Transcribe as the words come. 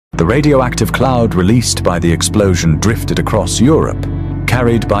The radioactive cloud released by the explosion drifted across Europe,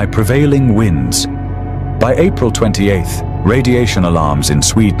 carried by prevailing winds. By April 28th, radiation alarms in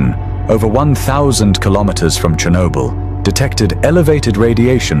Sweden, over 1,000 kilometers from Chernobyl, detected elevated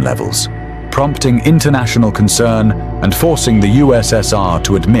radiation levels, prompting international concern and forcing the USSR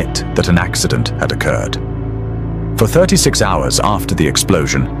to admit that an accident had occurred. For 36 hours after the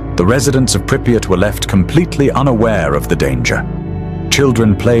explosion, the residents of Pripyat were left completely unaware of the danger.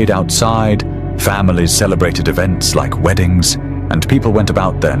 Children played outside, families celebrated events like weddings, and people went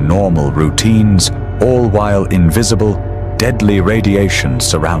about their normal routines, all while invisible, deadly radiation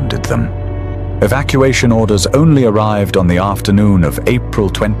surrounded them. Evacuation orders only arrived on the afternoon of April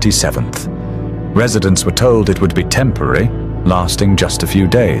 27th. Residents were told it would be temporary, lasting just a few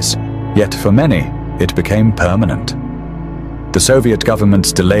days, yet for many, it became permanent. The Soviet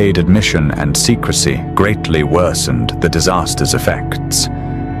government's delayed admission and secrecy greatly worsened the disaster's effects.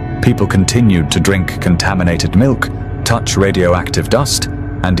 People continued to drink contaminated milk, touch radioactive dust,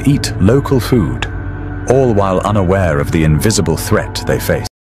 and eat local food, all while unaware of the invisible threat they faced.